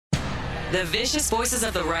The vicious voices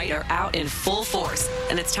of the right are out in full force,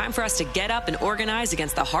 and it's time for us to get up and organize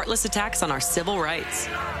against the heartless attacks on our civil rights.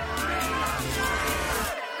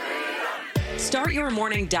 Start your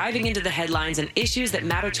morning diving into the headlines and issues that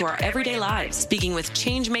matter to our everyday lives, speaking with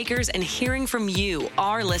change makers and hearing from you,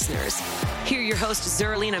 our listeners. Hear your host,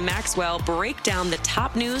 Zerlina Maxwell, break down the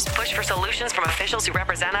top news, push for solutions from officials who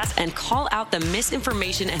represent us, and call out the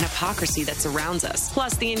misinformation and hypocrisy that surrounds us.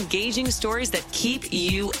 Plus, the engaging stories that keep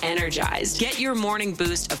you energized. Get your morning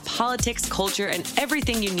boost of politics, culture, and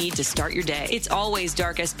everything you need to start your day. It's always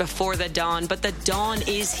darkest before the dawn, but the dawn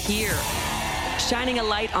is here. Shining a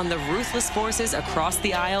light on the ruthless forces across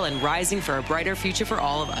the aisle and rising for a brighter future for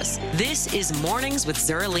all of us. This is Mornings with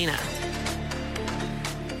Zerlina.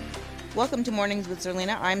 Welcome to Mornings with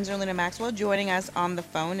Zerlina. I'm Zerlina Maxwell. Joining us on the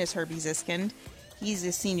phone is Herbie Ziskind. He's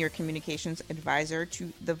a senior communications advisor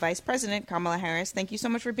to the Vice President, Kamala Harris. Thank you so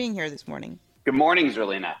much for being here this morning. Good morning,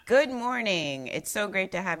 Zerlina. Good morning. It's so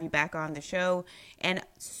great to have you back on the show and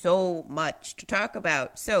so much to talk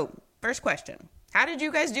about. So, first question. How did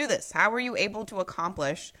you guys do this? How were you able to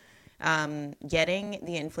accomplish getting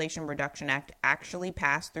the Inflation Reduction Act actually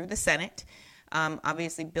passed through the Senate?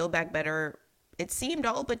 Obviously, Build Back Better, it seemed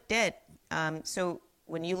all but dead. So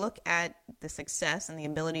when you look at the success and the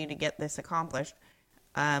ability to get this accomplished,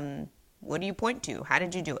 what do you point to? How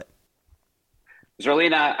did you do it?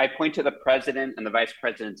 Zerlina, I point to the president and the vice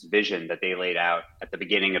president's vision that they laid out at the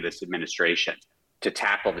beginning of this administration to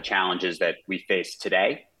tackle the challenges that we face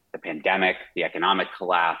today, the pandemic, the economic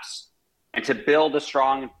collapse, and to build a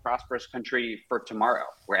strong and prosperous country for tomorrow,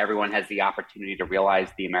 where everyone has the opportunity to realize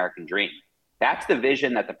the American dream. That's the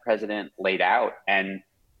vision that the president laid out, and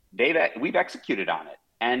we've executed on it.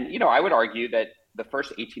 And, I would argue that the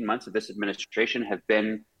first 18 months of this administration have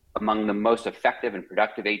been among the most effective and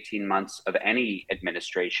productive 18 months of any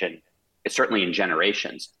administration, certainly in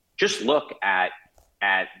generations. Just look at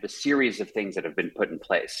the series of things that have been put in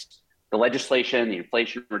place. The legislation, the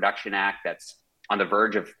Inflation Reduction Act, that's on the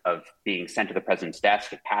verge of being sent to the president's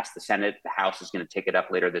desk. It passed the Senate. The House is going to take it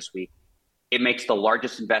up later this week. It makes the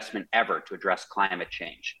largest investment ever to address climate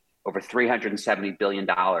change, over $370 billion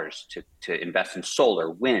to invest in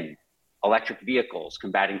solar, wind, electric vehicles,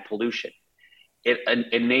 combating pollution. It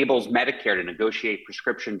enables Medicare to negotiate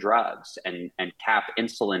prescription drugs and cap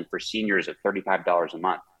insulin for seniors at $35 a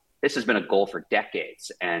month. This has been a goal for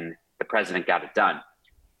decades, and the president got it done.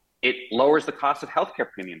 It lowers the cost of healthcare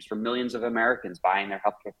premiums for millions of Americans buying their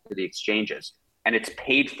healthcare through the exchanges, and it's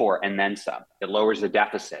paid for and then some. It lowers the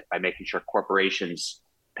deficit by making sure corporations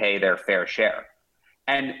pay their fair share.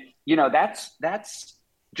 And, that's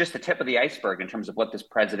just the tip of the iceberg in terms of what this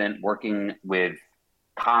president, working with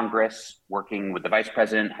Congress, working with the vice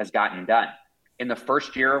president, has gotten done. In the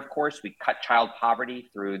first year, of course, we cut child poverty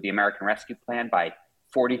through the American Rescue Plan by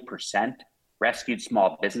 40%, rescued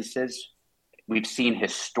small businesses. We've seen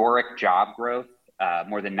historic job growth,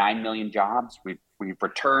 more than 9 million jobs. We've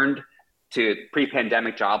returned to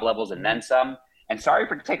pre-pandemic job levels and then some. And sorry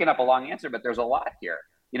for taking up a long answer, but there's a lot here.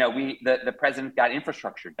 The president got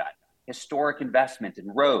infrastructure done, historic investment in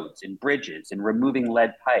roads, in bridges, in removing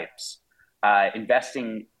lead pipes,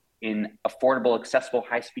 investing in affordable, accessible,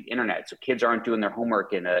 high-speed internet so kids aren't doing their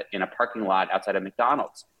homework in a parking lot outside of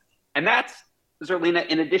McDonald's. And that's, Zerlina,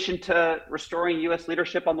 in addition to restoring U.S.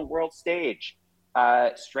 leadership on the world stage,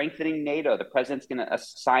 strengthening NATO. The president's going to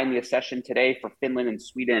sign the accession today for Finland and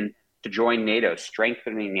Sweden to join NATO,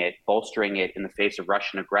 strengthening it, bolstering it in the face of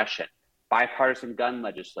Russian aggression. Bipartisan gun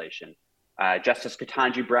legislation. Justice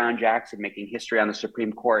Ketanji Brown Jackson making history on the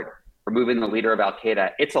Supreme Court, removing the leader of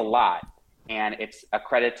al-Qaeda. It's a lot, and it's a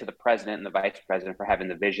credit to the president and the vice president for having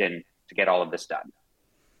the vision to get all of this done.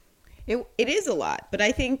 It is a lot, but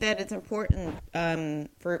I think that it's important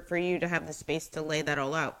for you to have the space to lay that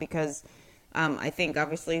all out, because I think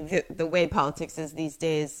obviously the way politics is these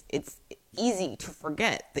days, it's easy to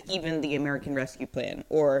forget that even the American Rescue Plan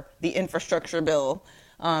or the infrastructure bill,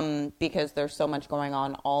 because there's so much going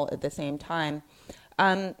on all at the same time.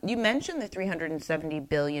 You mentioned the $370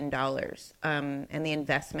 billion and the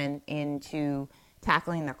investment into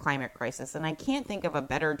tackling the climate crisis. And I can't think of a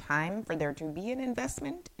better time for there to be an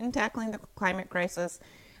investment in tackling the climate crisis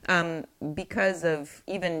because of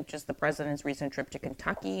even just the president's recent trip to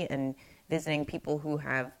Kentucky and visiting people who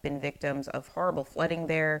have been victims of horrible flooding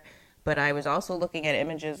there. But I was also looking at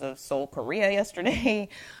images of Seoul, Korea yesterday,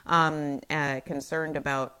 concerned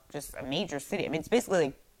about just a major city. I mean, it's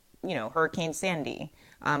basically like, Hurricane Sandy,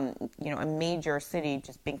 a major city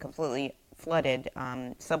just being completely flooded,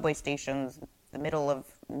 subway stations, the middle of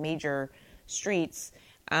major streets.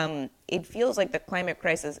 It feels like the climate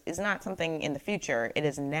crisis is not something in the future. It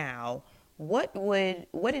is now.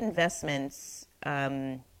 what investments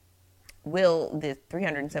will the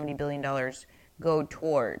 $370 billion go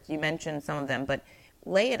towards? You mentioned some of them, but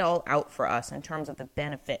lay it all out for us in terms of the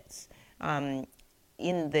benefits in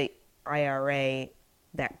the IRA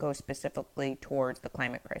that go specifically towards the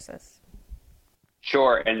climate crisis.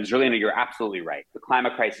 Sure. And Zerlina, you're absolutely right. The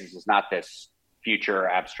climate crisis is not this future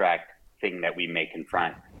abstract thing that we may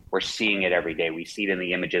confront. We're seeing it every day. We see it in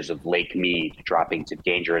the images of Lake Mead dropping to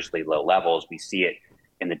dangerously low levels. We see it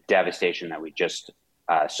in the devastation that we just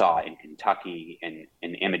saw in Kentucky and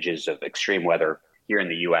in images of extreme weather here in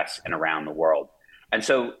the US and around the world. And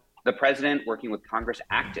so the president, working with Congress,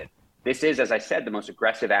 acted. This is, as I said, the most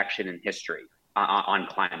aggressive action in history on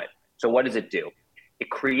climate. So what does it do? It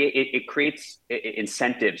creates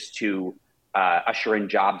incentives to usher in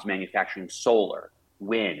jobs manufacturing solar,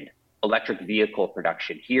 wind, electric vehicle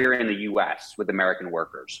production here in the US with American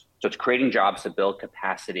workers. So it's creating jobs to build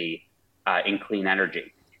capacity in clean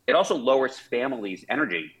energy. It also lowers families'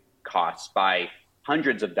 energy costs by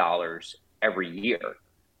hundreds of dollars every year.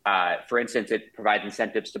 For instance, it provides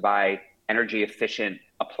incentives to buy energy efficient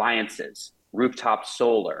appliances, rooftop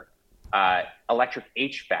solar, electric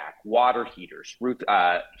HVAC, water heaters,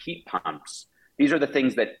 heat pumps. These are the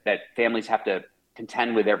things that families have to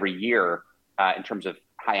contend with every year in terms of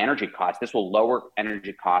high energy costs. This will lower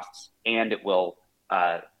energy costs and it will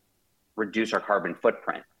reduce our carbon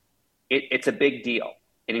footprint. It's a big deal.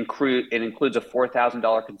 It includes a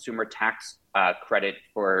 $4,000 consumer tax credit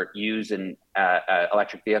for use in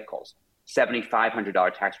electric vehicles,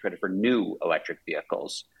 $7,500 tax credit for new electric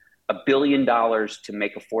vehicles, $1 billion to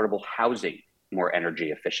make affordable housing more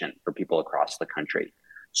energy efficient for people across the country.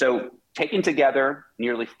 So taken together,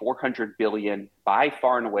 nearly $400 billion, by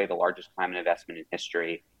far and away the largest climate investment in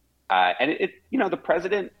history. And the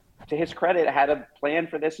president, to his credit, had a plan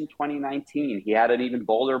for this in 2019. He had an even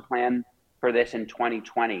bolder plan for this in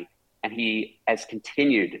 2020. And he has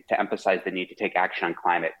continued to emphasize the need to take action on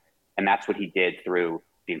climate. And that's what he did through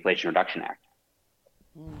the Inflation Reduction Act.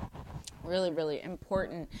 Really, really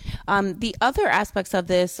important. The other aspects of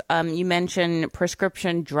this, you mentioned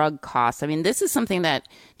prescription drug costs. I mean, this is something that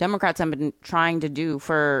Democrats have been trying to do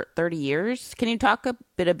for 30 years. Can you talk a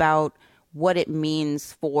bit about what it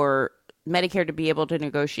means for Medicare to be able to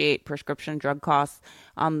negotiate prescription drug costs,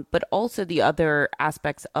 but also the other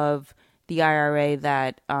aspects of the IRA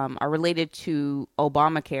that are related to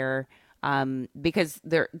Obamacare, because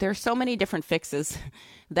there's so many different fixes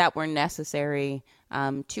that were necessary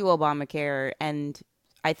to Obamacare. And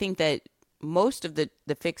I think that most of the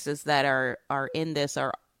fixes that are in this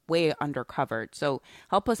are way undercovered. So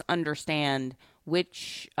help us understand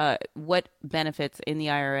what benefits in the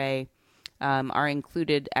IRA are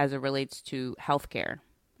included as it relates to healthcare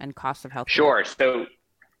and cost of healthcare.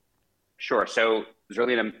 Sure. So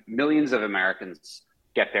Zerlina, millions of Americans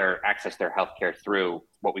access their healthcare through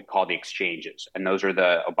what we call the exchanges. And those are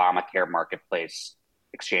the Obamacare marketplace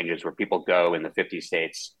exchanges where people go in the 50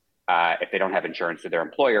 states if they don't have insurance through their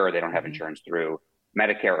employer or they don't have insurance through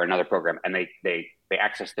Medicare or another program, and they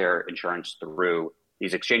access their insurance through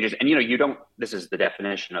these exchanges. And this is the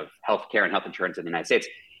definition of healthcare and health insurance in the United States.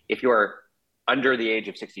 If you're under the age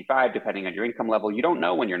of 65, depending on your income level, you don't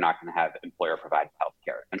know when you're not going to have employer provided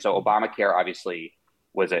healthcare. And so Obamacare obviously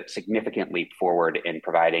was a significant leap forward in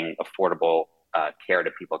providing affordable care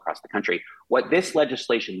to people across the country. What this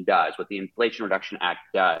legislation does, what the Inflation Reduction Act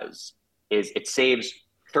does, is it saves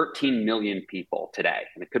 13 million people today,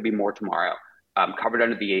 and it could be more tomorrow, covered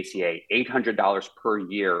under the ACA, $800 per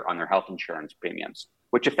year on their health insurance premiums,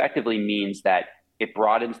 which effectively means that it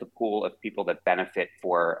broadens the pool of people that benefit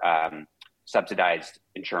for subsidized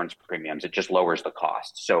insurance premiums. It just lowers the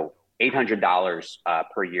cost. So $800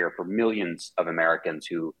 per year for millions of Americans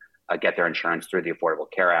who get their insurance through the Affordable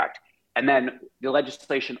Care Act. And then the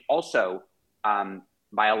legislation also,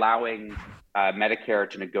 by allowing Medicare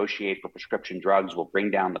to negotiate for prescription drugs, will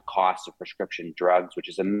bring down the cost of prescription drugs, which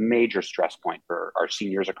is a major stress point for our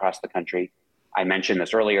seniors across the country. I mentioned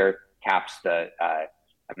this earlier, caps the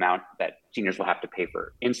amount that seniors will have to pay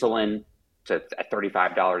for insulin to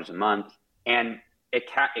 $35 a month. And it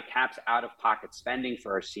caps out-of-pocket spending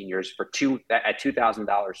for our seniors at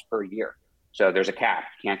 $2,000 per year. So there's a cap,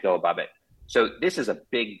 you can't go above it. So this is a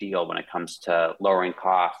big deal when it comes to lowering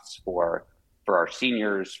costs for our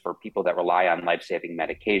seniors, for people that rely on life-saving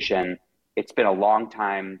medication. It's been a long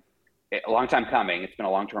time coming. It's been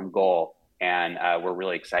a long-term goal. And we're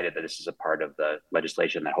really excited that this is a part of the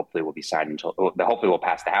legislation that hopefully will be signed hopefully will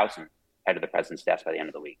pass the House and head to the president's desk by the end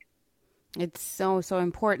of the week. It's so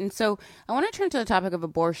important. So I want to turn to the topic of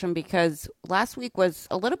abortion, because last week was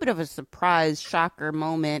a little bit of a surprise, shocker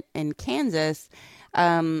moment in Kansas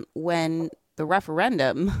when the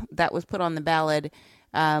referendum that was put on the ballot,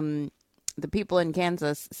 the people in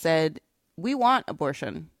Kansas said, we want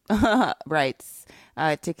abortion rights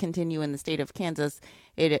to continue in the state of Kansas.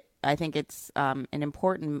 I think it's an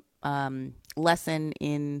important lesson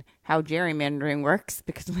in how gerrymandering works,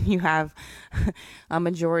 because when you have a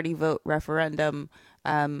majority vote referendum,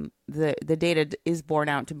 the data is borne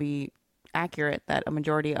out to be accurate that a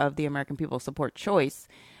majority of the American people support choice.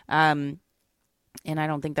 And I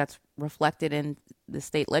don't think that's reflected in the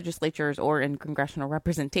state legislatures or in congressional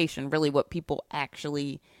representation, really what people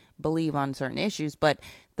actually believe on certain issues. But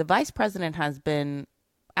the vice president has been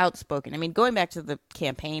outspoken. I mean, going back to the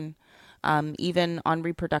campaign, even on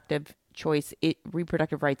reproductive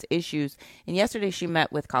rights issues. And yesterday she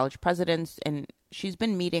met with college presidents, and she's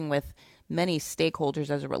been meeting with many stakeholders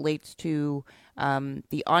as it relates to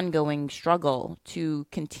the ongoing struggle to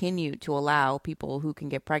continue to allow people who can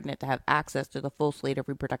get pregnant to have access to the full slate of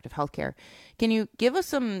reproductive health care. Can you give us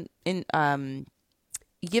some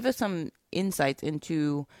insights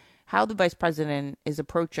into how the vice president is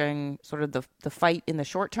approaching sort of the fight in the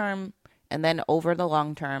short term and then over the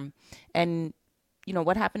long term? And,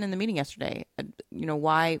 what happened in the meeting yesterday?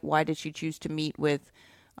 Why did she choose to meet with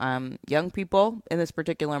young people in this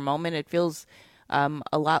particular moment? It feels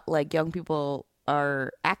a lot like young people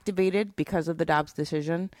are activated because of the Dobbs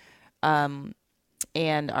decision, and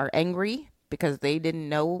are angry because they didn't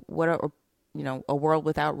know what a world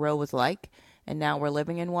without Roe was like, and now we're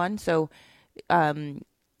living in one. So,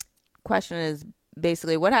 question is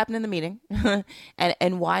basically what happened in the meeting,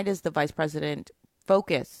 and why does the vice president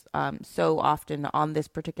focus so often on this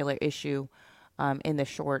particular issue in the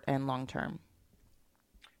short and long term?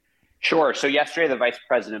 Sure. So yesterday, the vice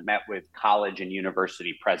president met with college and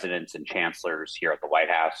university presidents and chancellors here at the White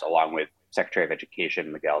House, along with Secretary of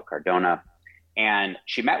Education Miguel Cardona. And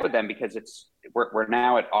she met with them because we're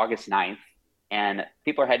now at August 9th, and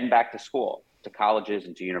people are heading back to school, to colleges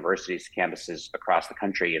and to universities, campuses across the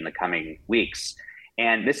country in the coming weeks.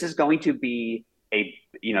 And this is going to be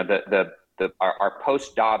our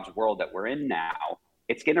post-Dobbs world that we're in now.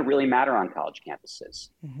 It's going to really matter on college campuses.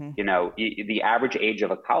 Mm-hmm. The average age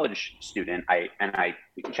of a college student,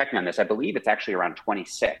 we can check me on this, I believe it's actually around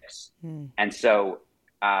 26. Mm. And so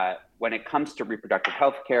when it comes to reproductive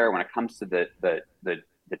health care, when it comes to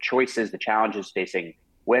the choices, the challenges facing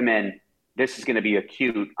women, this is going to be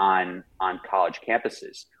acute on college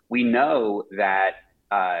campuses. We know that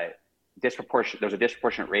there's a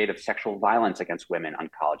disproportionate rate of sexual violence against women on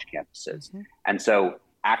college campuses. Mm-hmm. And so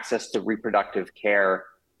access to reproductive care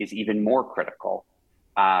is even more critical.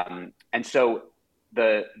 And so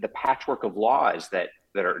the patchwork of laws that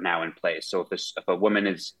are now in place. So if a woman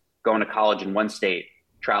is going to college in one state,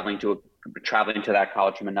 traveling to that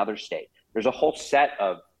college from another state, there's a whole set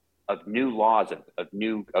of new laws,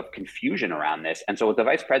 of confusion around this. And so what the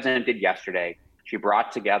vice president did yesterday, she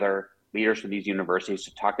brought together leaders from these universities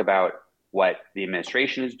to talk about what the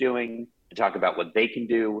administration is doing, to talk about what they can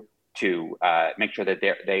do to make sure that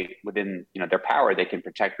they within their power, they can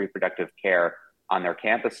protect reproductive care on their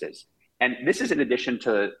campuses. And this is in addition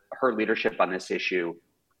to her leadership on this issue,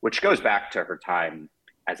 which goes back to her time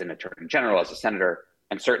as an attorney general, as a senator,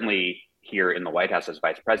 and certainly here in the White House as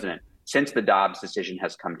vice president. Since the Dobbs decision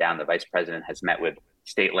has come down, the vice president has met with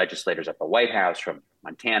state legislators at the White House from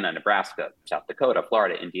Montana, Nebraska, South Dakota,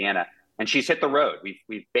 Florida, Indiana, and she's hit the road.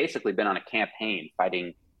 We've basically been on a campaign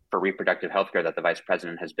fighting for reproductive health care that the vice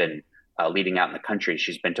president has been leading out in the country.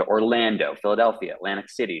 She's been to Orlando, Philadelphia, Atlantic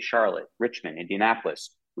City, Charlotte, Richmond,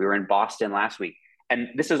 Indianapolis. We were in Boston last week. And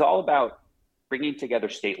this is all about bringing together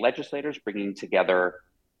state legislators, bringing together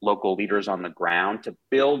local leaders on the ground to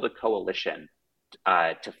build a coalition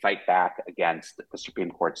to fight back against the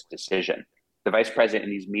Supreme Court's decision. The vice president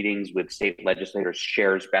in these meetings with state legislators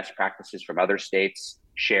shares best practices from other states,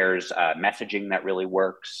 shares messaging that really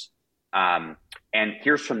works, and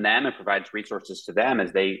hears from them and provides resources to them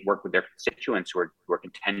as they work with their constituents who are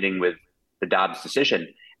contending with the Dobbs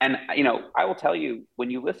decision. And, I will tell you, when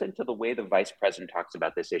you listen to the way the vice president talks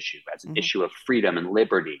about this issue as an issue of freedom and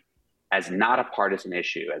liberty, as not a partisan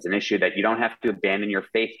issue, as an issue that you don't have to abandon your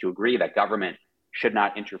faith to agree that government should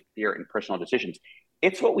not interfere in personal decisions.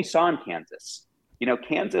 It's what we saw in Kansas.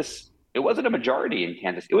 Kansas, it wasn't a majority in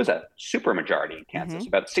Kansas. It was a super majority in Kansas,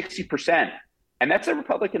 about 60%. And that's a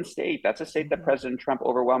Republican state. That's a state that President Trump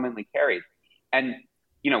overwhelmingly carried. And,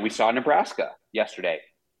 we saw Nebraska yesterday.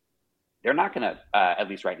 They're not going to, at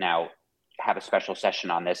least right now, have a special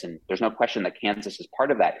session on this. And there's no question that Kansas is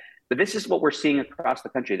part of that. But this is what we're seeing across the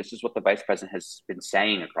country. This is what the vice president has been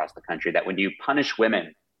saying across the country, that when you punish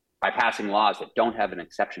women by passing laws that don't have an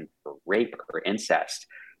exception for rape or incest,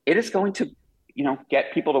 it is going to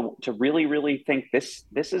get people to really, really think this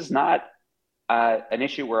is not an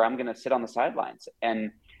issue where I'm going to sit on the sidelines.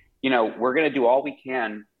 And, we're going to do all we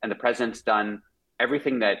can. And the president's done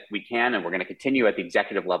everything that we can. And we're going to continue at the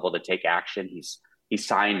executive level to take action. He's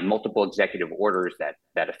signed multiple executive orders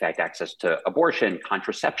that affect access to abortion,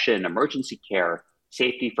 contraception, emergency care,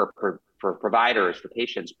 safety for providers, for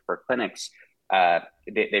patients, for clinics.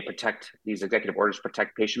 They protect, these executive orders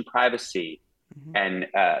protect patient privacy and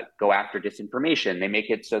go after disinformation. They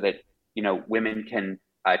make it so that, women can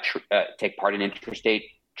take part in interstate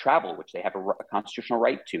travel, which they have a constitutional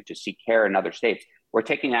right to seek care in other states. We're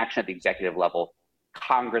taking action at the executive level.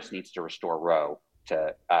 Congress needs to restore Roe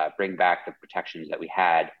to bring back the protections that we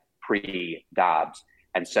had pre-Dobbs.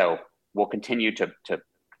 And so we'll continue to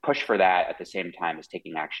push for that at the same time as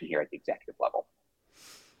taking action here at the executive level.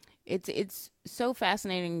 It's so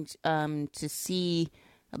fascinating to see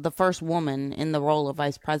the first woman in the role of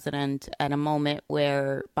vice president at a moment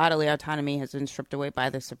where bodily autonomy has been stripped away by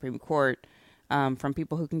the Supreme Court from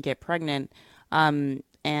people who can get pregnant. And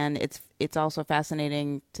it's also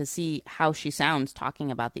fascinating to see how she sounds talking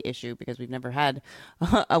about the issue, because we've never had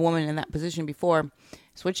a woman in that position before.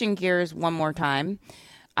 Switching gears one more time,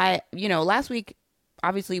 last week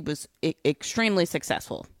obviously was extremely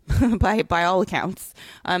successful by all accounts,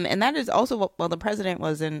 and that is also while the president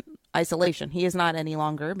was in isolation. He is not any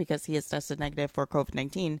longer, because he has tested negative for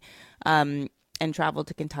COVID-19 and traveled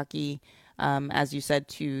to Kentucky, as you said,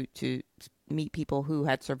 to meet people who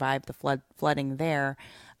had survived the flooding there.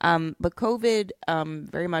 But COVID,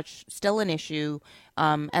 very much still an issue,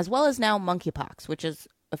 as well as now monkeypox, which is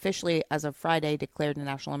officially, as of Friday, declared a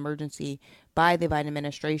national emergency by the Biden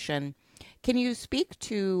administration. Can you speak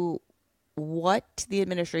to what the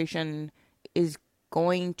administration is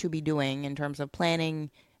going to be doing in terms of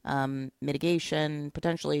planning, mitigation,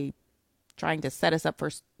 potentially trying to set us up for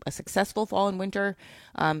a successful fall and winter,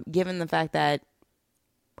 given the fact that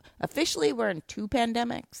officially we're in two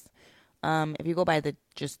pandemics? If you go by the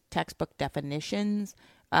just textbook definitions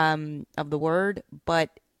of the word,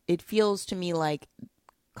 but it feels to me like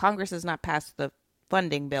Congress has not passed the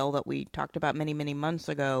funding bill that we talked about many, many months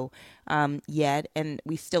ago yet, and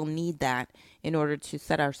we still need that in order to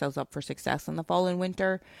set ourselves up for success in the fall and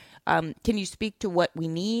winter. Can you speak to what we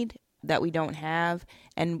need that we don't have,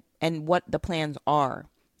 and what the plans are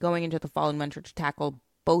going into the fall and winter to tackle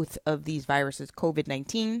both of these viruses,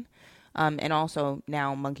 COVID-19 and also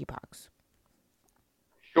now monkeypox?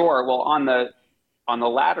 Sure. Well, on the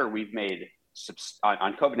latter,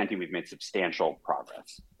 on COVID-19, we've made substantial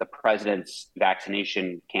progress. The president's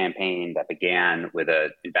vaccination campaign that began with an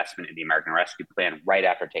investment in the American Rescue Plan right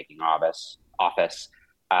after taking office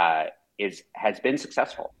has been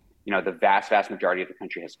successful. The vast majority of the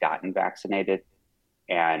country has gotten vaccinated,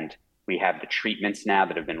 and we have the treatments now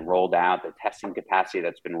that have been rolled out, the testing capacity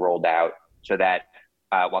that's been rolled out, so that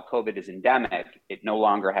while COVID is endemic, it no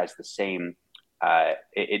longer has the same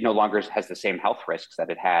health risks that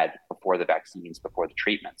it had before the vaccines, before the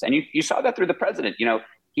treatments. And you saw that through the president.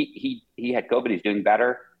 He had COVID, he's doing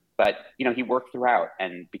better, but he worked throughout.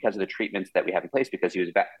 And because of the treatments that we have in place, because he was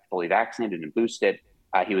fully vaccinated and boosted,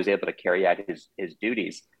 he was able to carry out his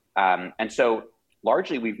duties. And so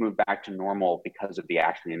largely we've moved back to normal because of the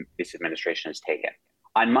action this administration has taken.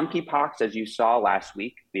 On monkeypox, as you saw last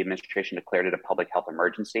week, the administration declared it a public health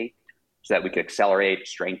emergency so that we could accelerate,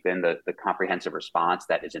 strengthen the comprehensive response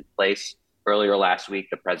that is in place. Earlier last week,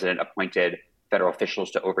 the president appointed federal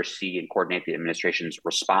officials to oversee and coordinate the administration's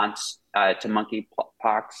response to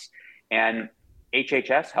monkeypox. And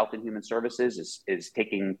HHS, Health and Human Services, is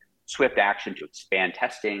taking swift action to expand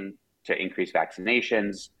testing, to increase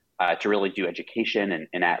vaccinations, to really do education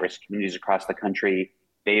in at-risk communities across the country.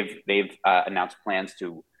 They've announced plans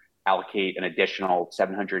to allocate an additional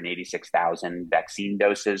 786,000 vaccine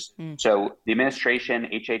doses. So the administration,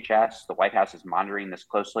 HHS, the White House is monitoring this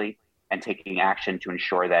closely and taking action to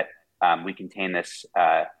ensure that we contain this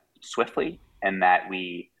swiftly and that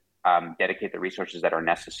we dedicate the resources that are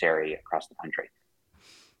necessary across the country.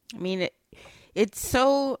 I mean, it's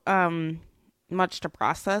so much to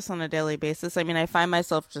process on a daily basis. I mean, I find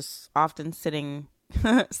myself just often sitting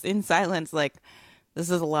in silence, like, this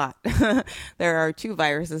is a lot. There are two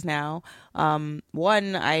viruses now.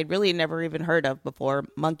 One I really never even heard of before,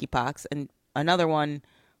 monkeypox, and another one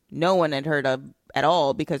no one had heard of at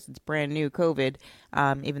all because it's brand new, COVID,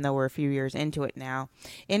 even though we're a few years into it now.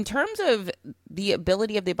 In terms of the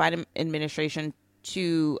ability of the Biden administration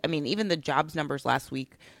to, I mean, even the jobs numbers last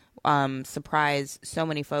week surprised so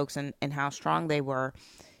many folks and how strong they were.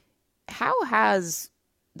 How has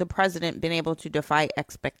the president been able to defy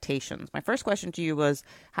expectations? My first question to you was,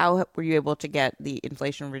 how were you able to get the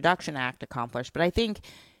Inflation Reduction Act accomplished? But I think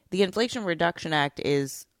the Inflation Reduction Act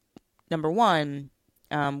is, number one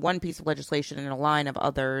piece of legislation in a line of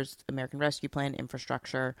others, American Rescue Plan,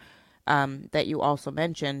 infrastructure, that you also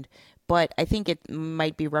mentioned. But I think it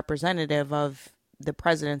might be representative of the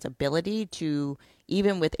president's ability to,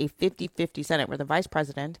 even with a 50-50 Senate where the vice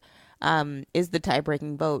president is the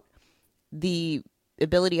tie-breaking vote, the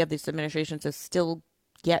ability of this administration to still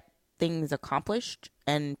get things accomplished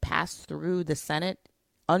and pass through the Senate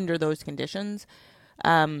under those conditions.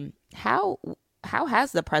 How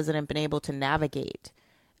has the president been able to navigate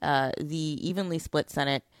the evenly split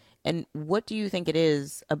Senate? And what do you think it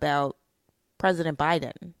is about President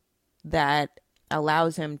Biden that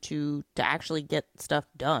allows him to actually get stuff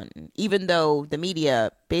done, even though the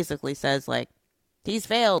media basically says, like, he's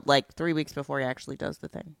failed like 3 weeks before he actually does the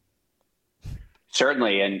thing?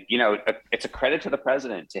 Certainly. And, it's a credit to the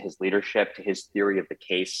president, to his leadership, to his theory of the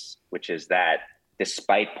case, which is that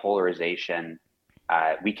despite polarization,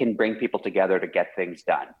 we can bring people together to get things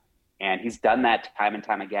done. And he's done that time and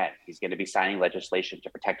time again. He's going to be signing legislation to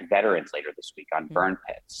protect veterans later this week on burn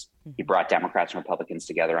pits. He brought Democrats and Republicans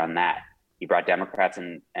together on that. He brought Democrats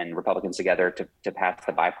and Republicans together to pass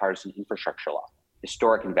the bipartisan infrastructure law,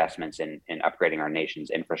 historic investments in upgrading our nation's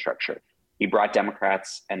infrastructure. He brought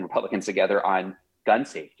Democrats and Republicans together on gun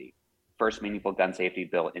safety, first meaningful gun safety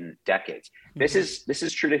bill in decades. This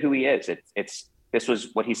is true to who he is. This was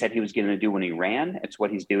what he said he was going to do when he ran. It's what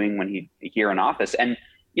he's doing when he's here in office. And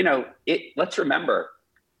let's remember,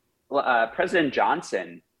 President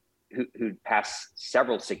Johnson, who passed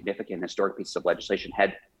several significant historic pieces of legislation,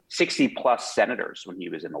 had 60 plus senators when he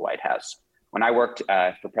was in the White House. When I worked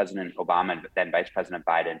for President Obama and then Vice President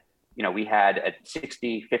Biden, we had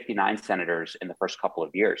 59 senators in the first couple of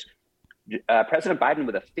years. President Biden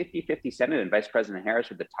with a 50-50 Senate and Vice President Harris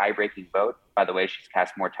with the tie-breaking vote. By the way, she's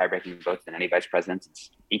cast more tie-breaking votes than any vice president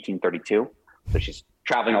since 1832. So she's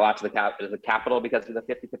traveling a lot to the Capitol because of the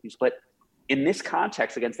 50-50 split. In this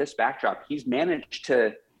context, against this backdrop, he's managed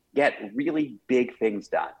to get really big things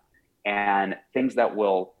done, and things that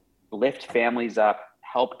will lift families up,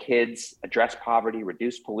 help kids, address poverty,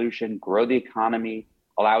 reduce pollution, grow the economy,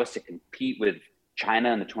 allow us to compete with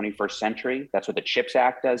China in the 21st century. That's what the CHIPS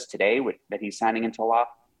Act does today, that he's signing into law.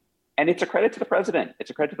 And it's a credit to the president. It's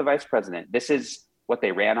a credit to the vice president. This is what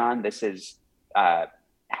they ran on. This is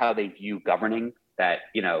how they view governing, that,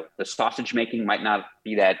 the sausage making might not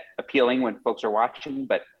be that appealing when folks are watching,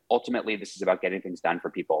 but ultimately this is about getting things done for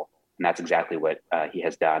people. And that's exactly what he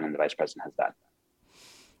has done and the vice president has done.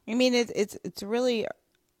 I mean, it's really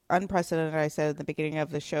unprecedented. I said at the beginning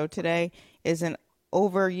of the show today is an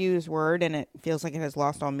overused word, and it feels like it has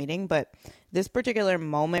lost all meaning. But this particular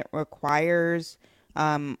moment requires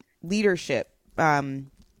leadership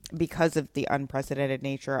because of the unprecedented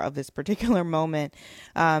nature of this particular moment.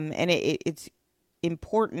 And it's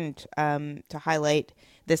important to highlight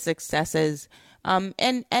the successes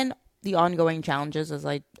and the ongoing challenges, as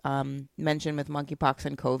I mentioned, with monkeypox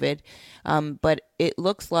and COVID. But it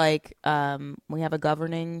looks like we have a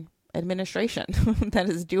governing administration that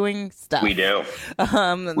is doing stuff. We do.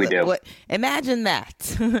 We do. Imagine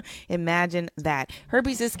that. Imagine that.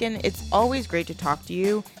 Herbie Ziskin, it's always great to talk to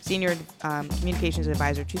you, Senior Communications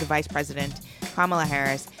Advisor to the Vice President, Kamala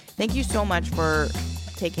Harris. Thank you so much for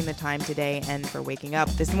taking the time today and for waking up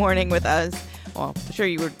this morning with us. Well, I'm sure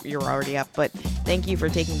you were already up, but thank you for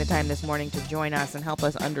taking the time this morning to join us and help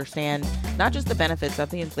us understand not just the benefits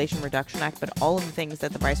of the Inflation Reduction Act, but all of the things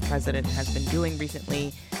that the Vice President has been doing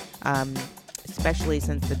recently, especially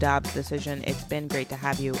since the Dobbs decision. It's been great to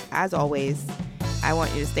have you. As always, I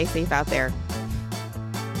want you to stay safe out there.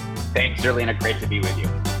 Thanks, Zerlina. Great to be with you.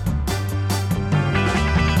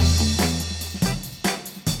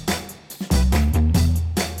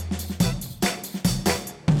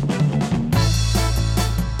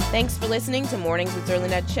 Thanks for listening to Mornings with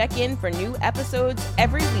Zerlina. Check in for new episodes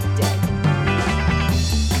every weekday.